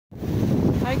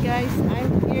Hi guys,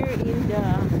 I'm here in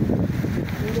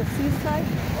the seaside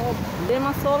of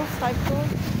Limassol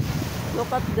Cyprus.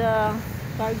 Look at the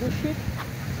cargo ship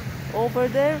over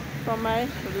there from my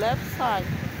left side.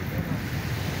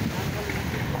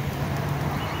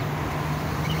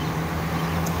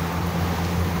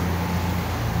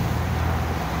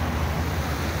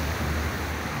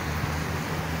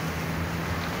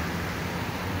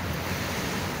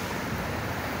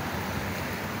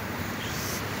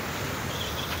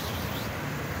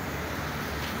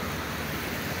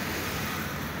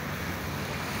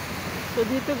 So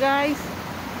dito guys,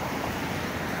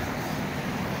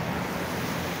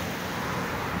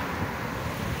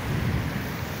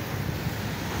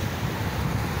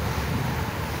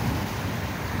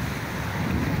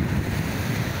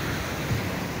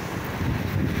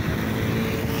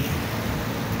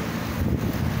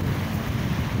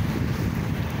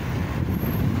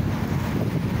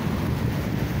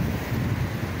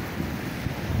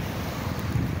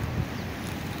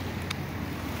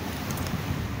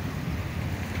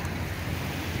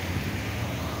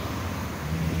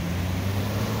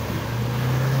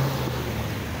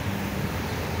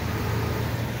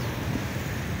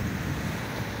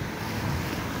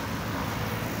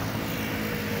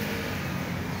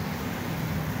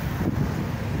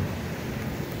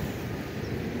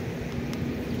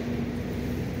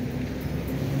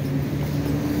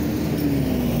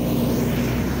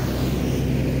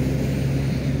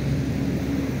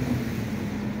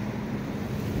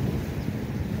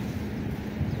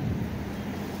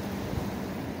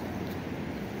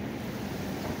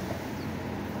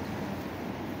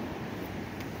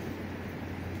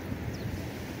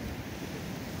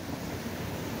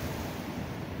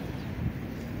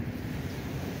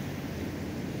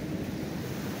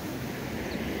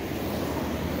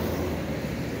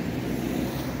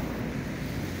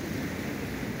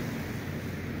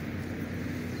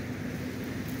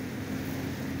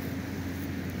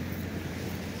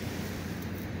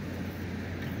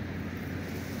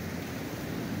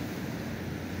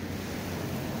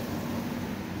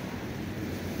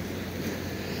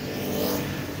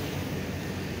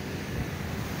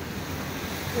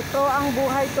 ito ang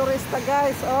buhay turista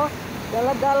guys. Oh,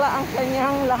 dala-dala ang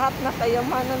kanyang lahat na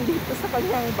kayamanan dito sa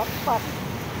kanyang backpack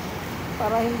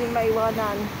para hindi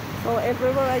maiwanan. So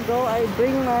everywhere I go, I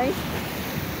bring my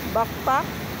backpack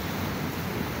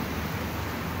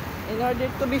in order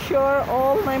to be sure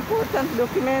all my important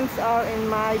documents are in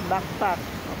my backpack.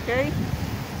 Okay,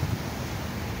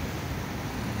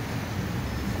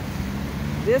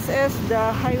 this is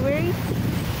the highway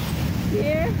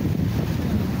here,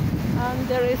 and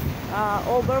there is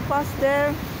overpass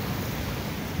there.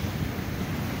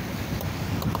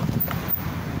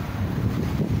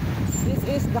 This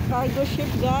is the cargo ship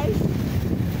guys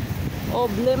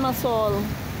of Limassol.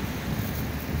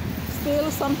 Still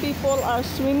some people are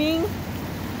swimming.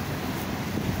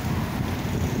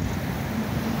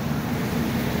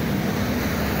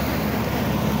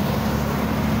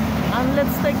 And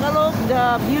let's take a look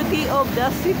the beauty of the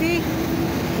city.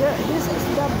 This is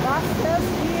the buses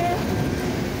here.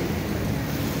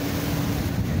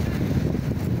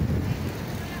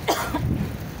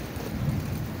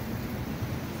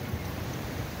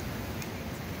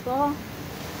 So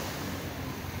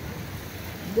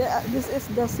this is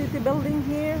the city building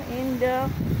here in the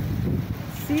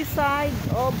seaside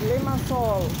of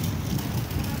Limassol.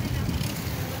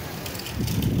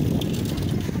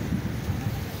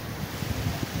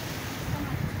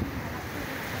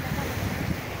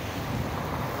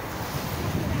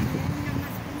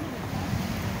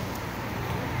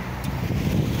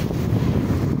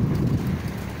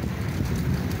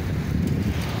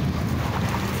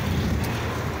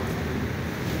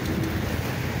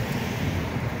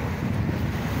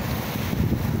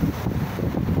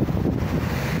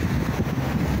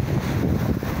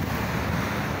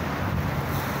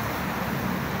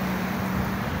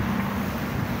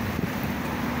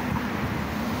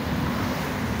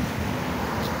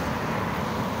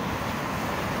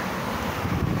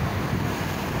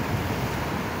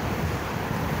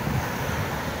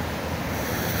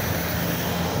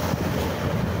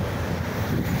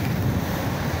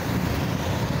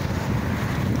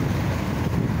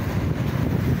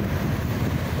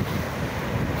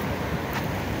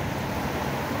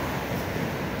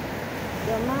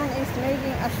 The man is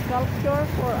making a sculpture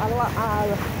for a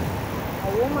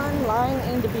woman lying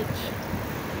in the beach.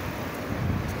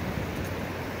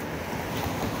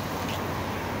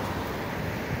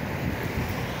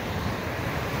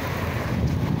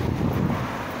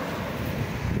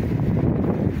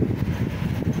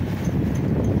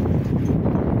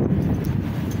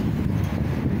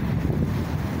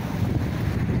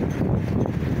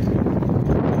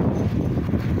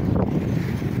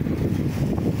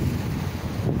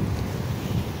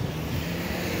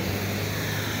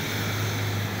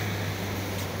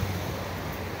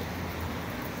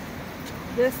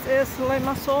 This is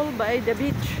Limassol by the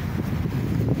beach.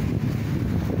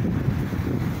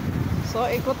 So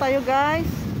ikot tayo guys.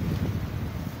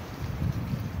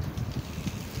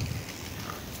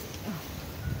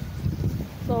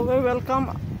 So we will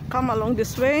come along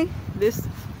this way.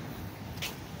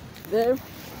 There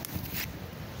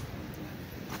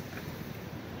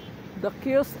the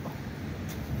kiosk.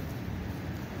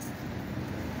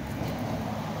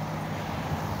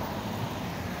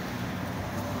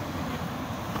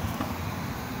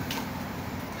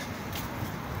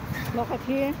 Look at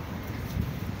here.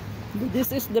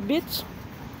 This is the beach,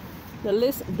 the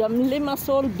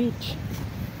Limassol beach.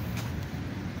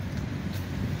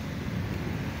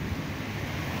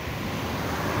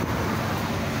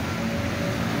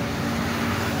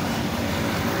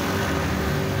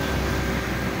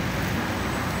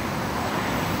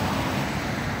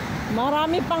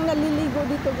 Marami pang naliligo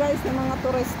dito guys ng mga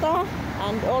turista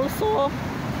and also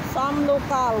some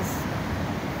locals.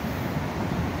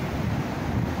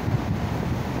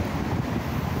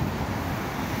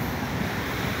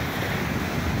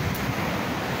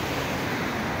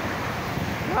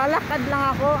 Lalakad lang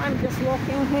ako. I'm just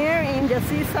walking here in the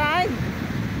seaside.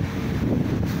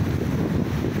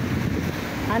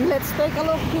 And let's take a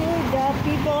look here. The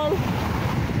people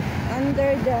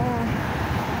under the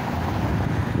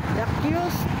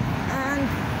kiosk, and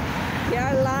they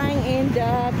are lying in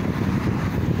the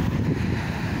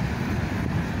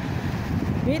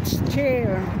beach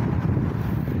chair.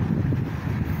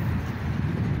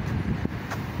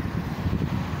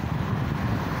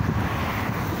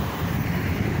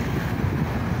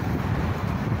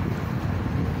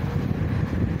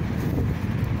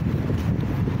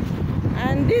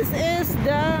 And this is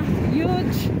the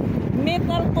huge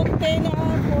metal container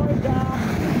for the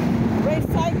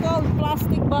recycled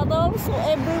plastic bottles. So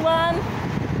everyone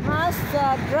must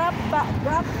drop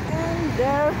in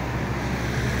their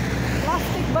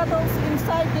plastic bottles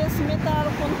inside this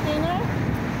metal container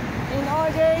in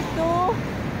order to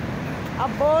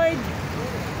avoid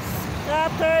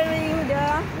scattering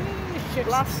the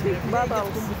plastic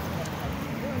bottles.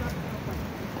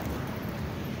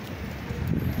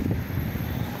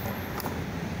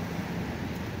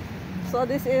 So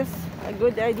this is a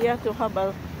good idea to have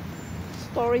a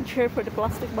storage here for the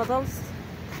plastic bottles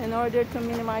in order to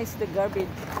minimize the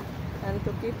garbage and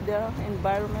to keep the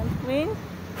environment clean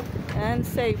and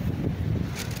safe.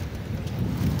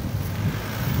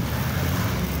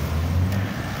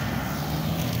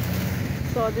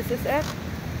 So this is it.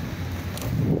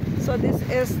 So this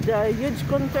is the huge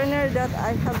container that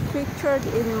I have pictured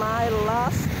in my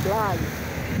last vlog.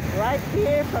 Right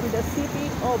here from the city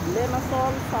of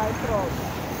Limassol, Cyprus.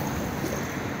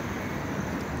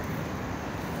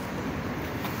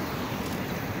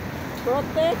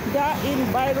 Protect the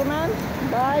environment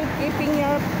by keeping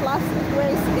your plastic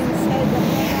waste inside the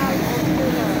metal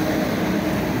container.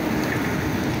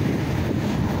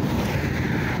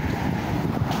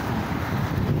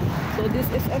 So this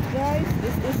is it guys.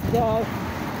 This is the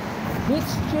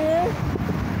beach chair.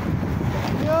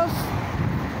 Yes.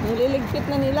 Nililigpit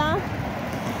na nila.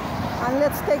 And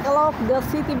let's take a look the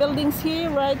city buildings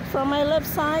here right from my left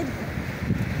side.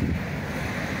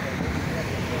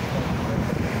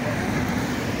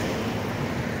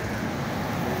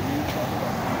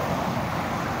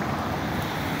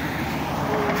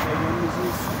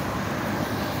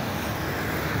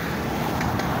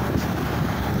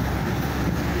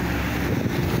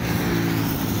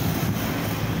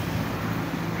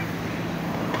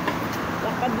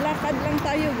 Lakad-lakad lang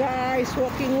tayo guys,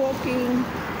 walking.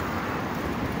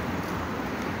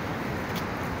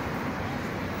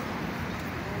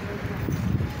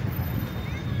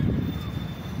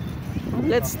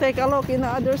 Let's take a look in the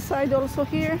other side also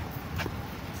here.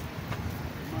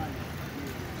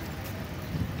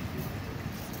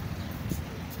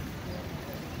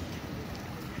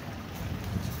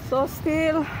 So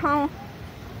still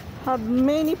have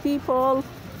many people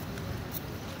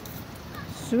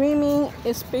swimming,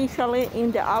 especially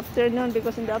in the afternoon,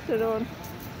 because in the afternoon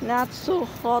not so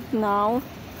hot now.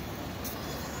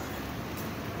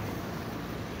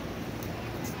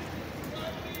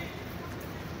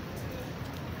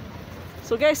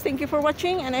 So guys, thank you for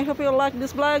watching and I hope you like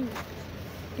this vlog.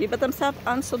 Give a thumbs up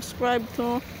and subscribe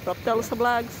to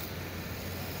Rafthelsavlogs.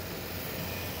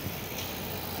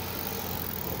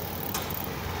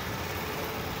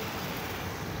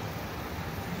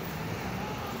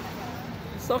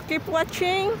 So keep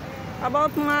watching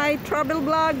about my travel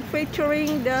vlog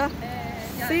featuring the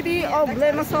city of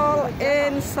Limassol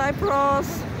in Cyprus.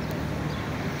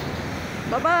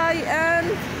 Bye bye and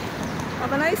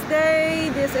have a nice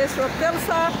day. This is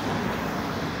Rafthelsa.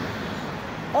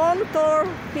 on tour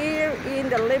here in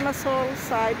the Limassol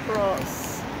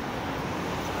Cyprus.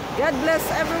 God bless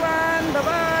everyone.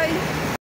 Bye-bye.